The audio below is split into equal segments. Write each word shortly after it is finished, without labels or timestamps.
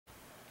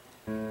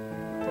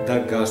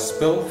The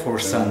Gospel for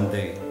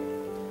Sunday,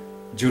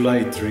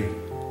 July 3,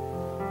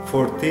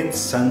 14th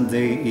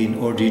Sunday in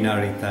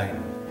Ordinary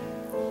Time.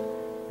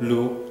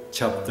 Luke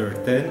chapter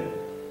 10,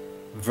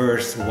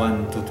 verse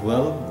 1 to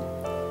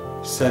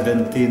 12,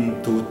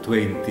 17 to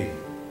 20.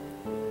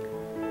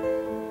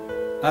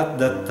 At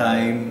that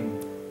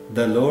time,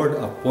 the Lord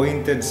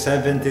appointed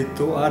 72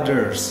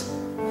 others,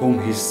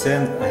 whom He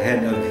sent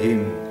ahead of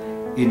Him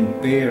in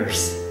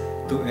pairs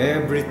to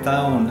every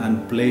town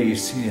and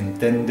place He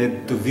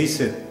intended to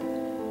visit.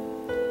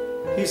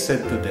 He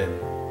said to them,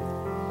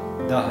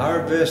 "The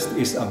harvest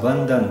is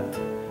abundant,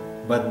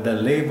 but the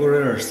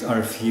laborers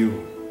are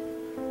few.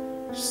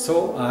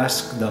 So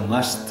ask the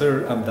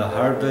master of the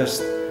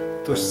harvest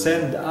to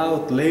send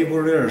out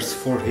laborers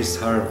for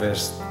his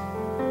harvest.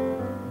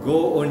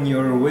 Go on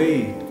your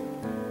way.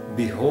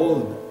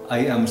 Behold,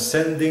 I am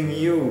sending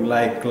you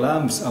like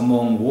lambs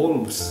among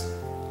wolves.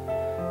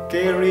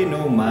 Carry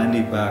no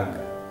money bag,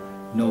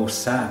 no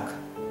sack,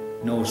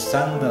 no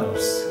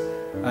sandals,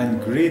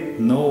 and greet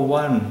no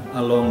one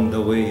along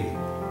the way.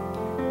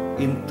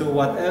 Into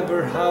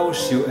whatever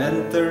house you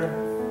enter,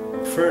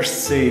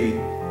 first say,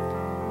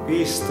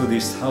 'Peace to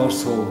this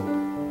household.'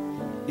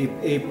 If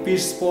a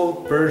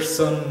peaceful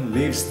person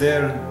lives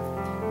there,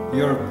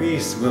 your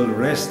peace will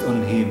rest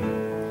on him.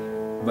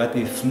 But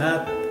if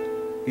not,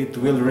 it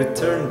will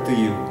return to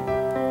you.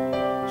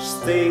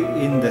 Stay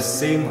in the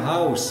same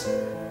house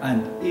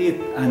and eat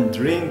and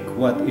drink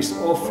what is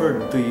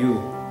offered to you,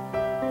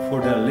 for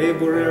the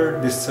laborer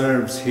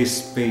deserves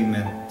his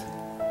payment.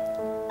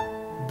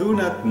 Do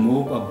not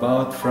move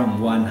about from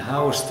one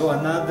house to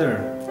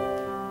another.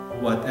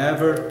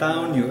 Whatever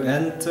town you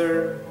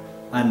enter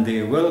and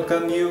they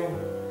welcome you,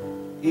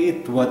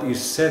 eat what is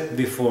set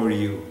before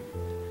you.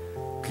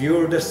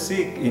 Cure the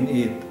sick in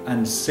it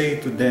and say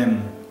to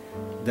them,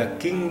 'The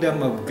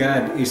kingdom of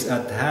God is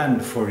at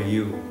hand for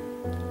you.'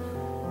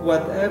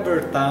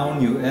 Whatever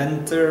town you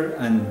enter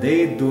and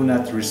they do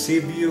not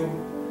receive you,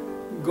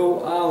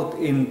 go out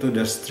into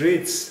the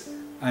streets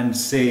and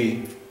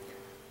say,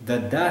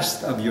 'The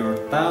dust of your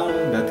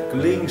town that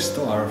clings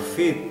to our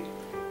feet,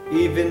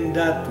 even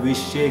that we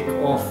shake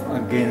off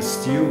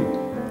against you.'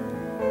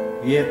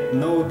 Yet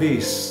know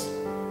this,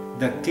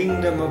 the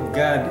kingdom of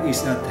God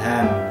is at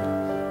hand.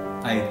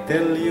 I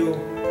tell you,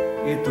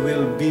 it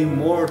will be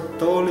more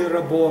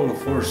tolerable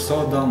for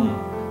Sodom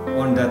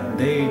on that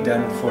day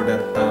than for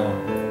that town."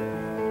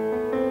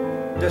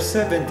 The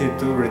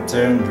 72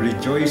 returned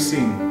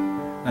rejoicing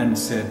and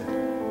said,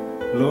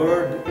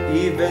 "Lord,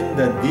 even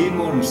the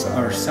demons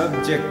are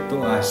subject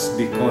to us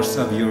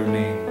because of your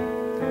name."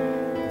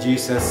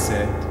 Jesus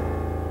said,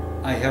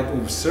 "I have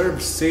observed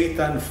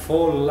Satan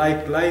fall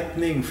like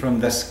lightning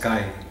from the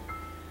sky.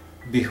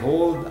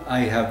 Behold,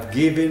 I have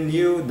given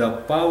you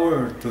the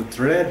power to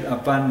tread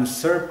upon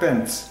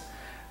serpents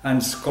and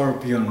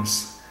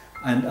scorpions,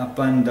 and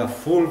upon the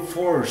full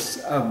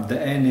force of the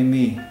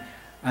enemy,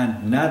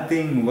 and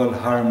nothing will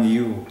harm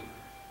you.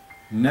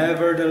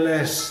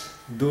 Nevertheless,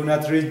 do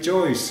not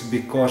rejoice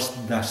because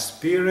the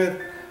Spirit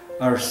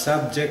are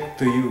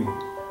subject to you,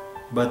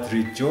 but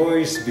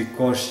rejoice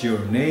because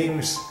your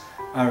names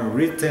are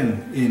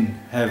written in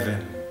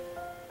heaven."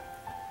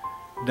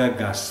 The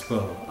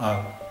Gospel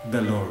of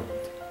the Lord.